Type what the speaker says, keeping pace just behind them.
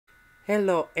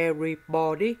Hello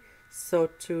everybody. So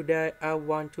today I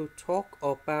want to talk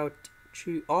about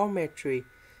geometry.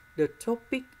 The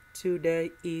topic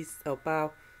today is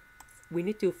about we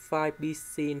need to find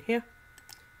BC in here.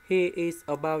 Here is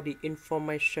about the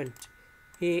information.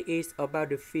 Here is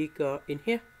about the figure in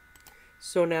here.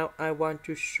 So now I want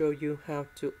to show you how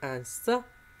to answer.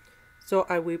 So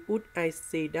I will put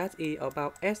AC that is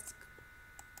about X.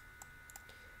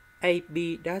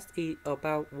 AB that is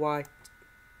about Y.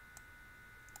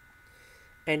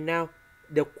 And now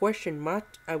the question mark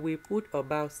I will put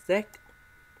about Z.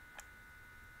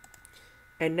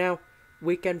 And now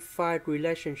we can find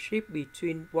relationship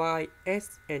between Y,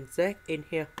 S and Z in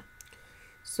here.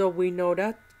 So we know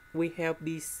that we have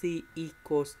BC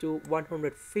equals to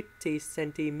 150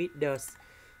 centimeters.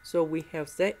 So we have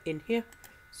Z in here.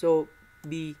 So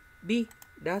BB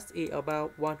that is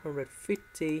about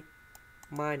 150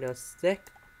 minus Z.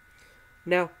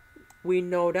 Now we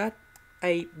know that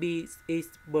AB is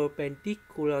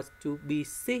perpendicular to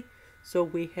BC, so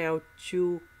we have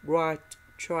two right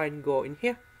triangle in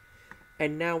here.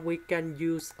 And now we can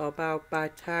use about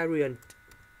Pythagorean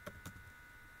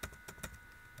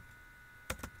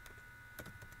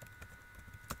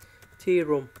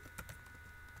theorem.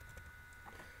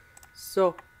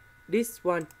 So this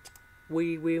one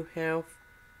we will have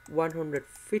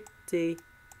 150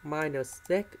 minus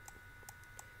Z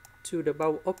to the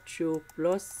power of 2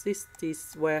 plus 60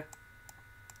 square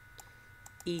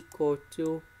equal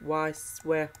to Y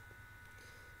square.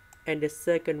 And the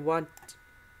second one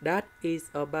that is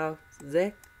about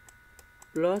Z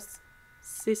plus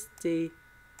 60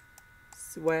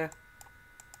 square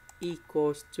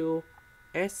equals to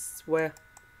S square.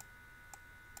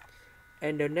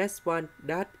 And the next one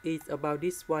that is about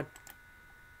this one.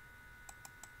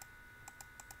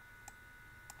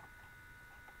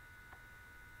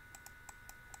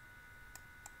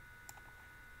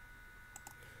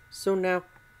 So now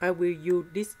I will use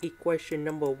this equation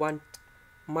number 1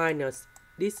 minus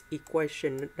this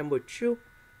equation number 2,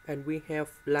 and we have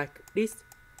like this.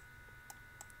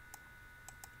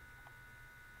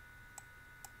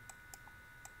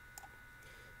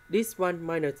 This one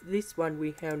minus this one,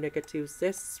 we have negative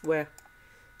Z square.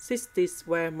 60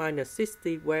 square minus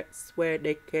 60 square,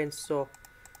 they cancel.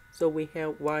 So we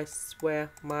have Y square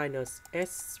minus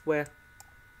S square.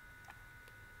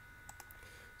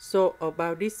 So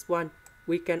about this one,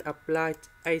 we can apply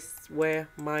A square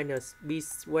minus B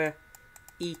square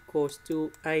equals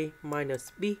to A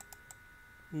minus B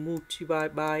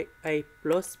multiplied by A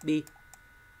plus B.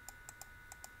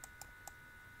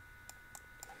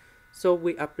 So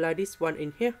we apply this one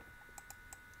in here.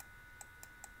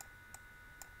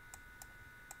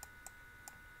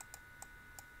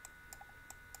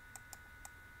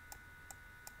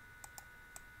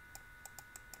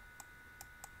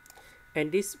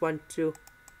 And this one too.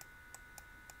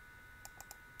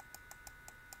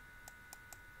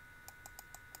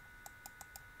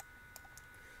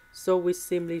 So we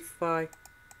simplify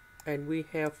and we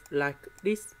have like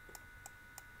this.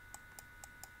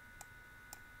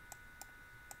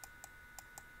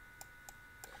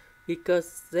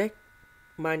 Because Z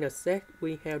minus Z,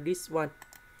 we have this one.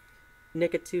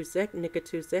 Negative Z,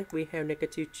 we have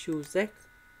negative 2Z.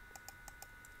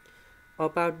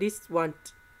 About this one,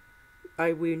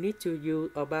 I will need to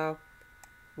use about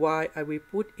Y I will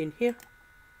put in here.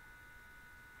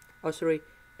 Oh sorry,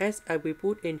 S I will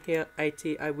put in here, AT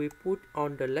I will put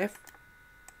on the left.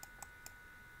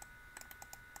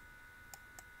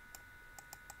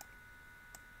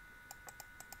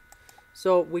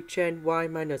 So we change Y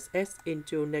minus S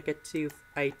into negative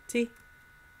 80.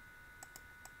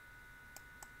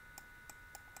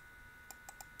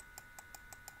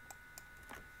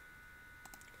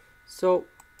 So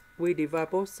we divide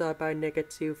both sides by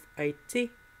negative 80.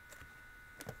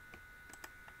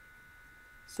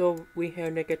 So we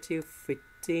have negative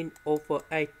 15 over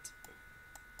 8.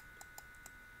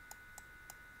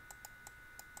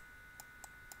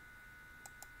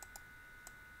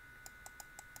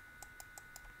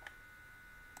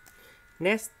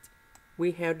 Next,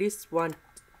 we have this one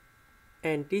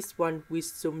and this one we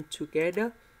sum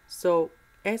together. So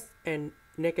S and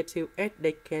negative 8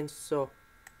 they cancel.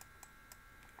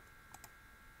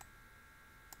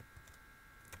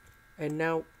 And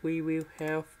now we will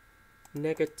have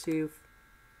negative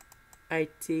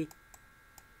 80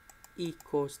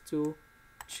 equals to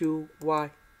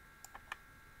 2y.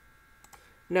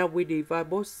 Now we divide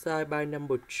both sides by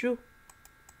number 2.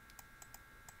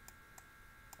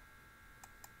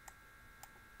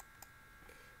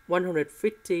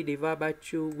 (150) divided by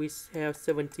 2, we have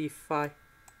 75.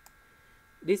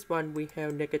 This one we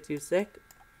have negative Z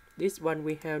This one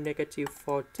we have negative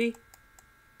 40.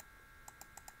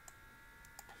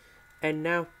 And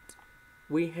now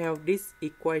we have this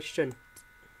equation.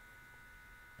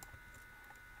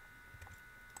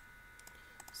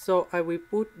 So I will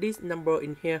put this number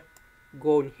in here,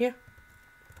 go in here.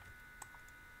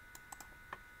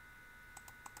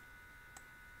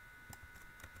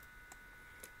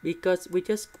 Because we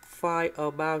just find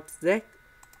about z,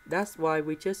 that's why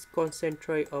we just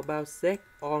concentrate about z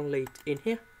only in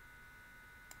here.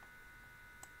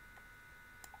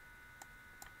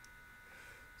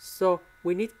 So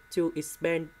we need to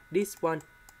expand this one.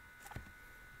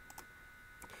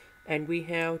 And we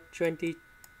have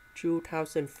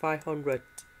 22,500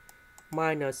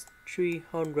 minus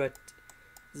 300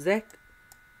 z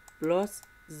plus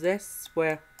z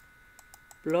square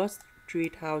plus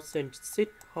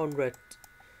 3,600.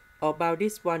 About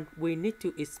this one we need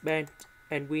to expand,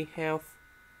 and we have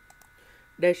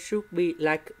that should be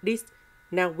like this.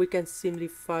 Now we can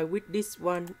simplify with this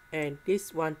one and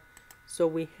this one. So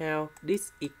we have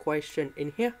this equation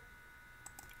in here.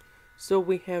 So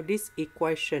we have this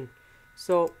equation.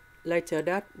 So later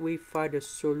that we find the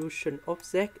solution of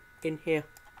z in here.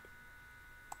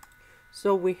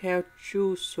 So we have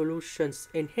two solutions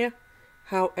in here.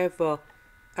 However,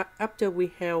 after we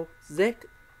have z,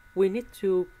 we need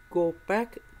to go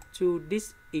back to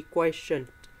this equation.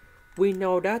 We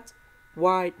know that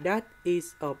y that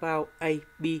is about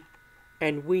AB,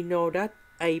 and we know that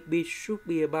AB should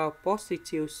be about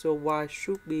positive, so y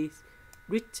should be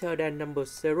greater than number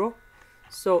 0.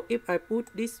 So if I put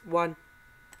this one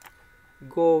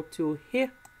go to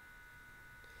here,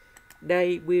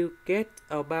 they will get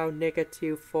about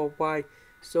negative for y.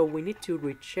 So we need to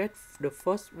reject the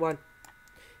first one.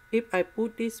 If I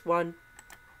put this one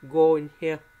go in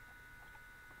here,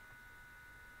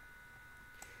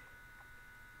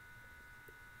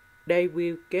 they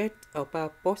will get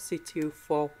about positive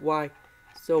for y.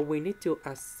 So we need to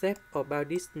accept about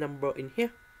this number in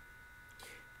here.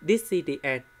 This is the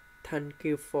end. Thank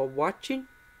you for watching.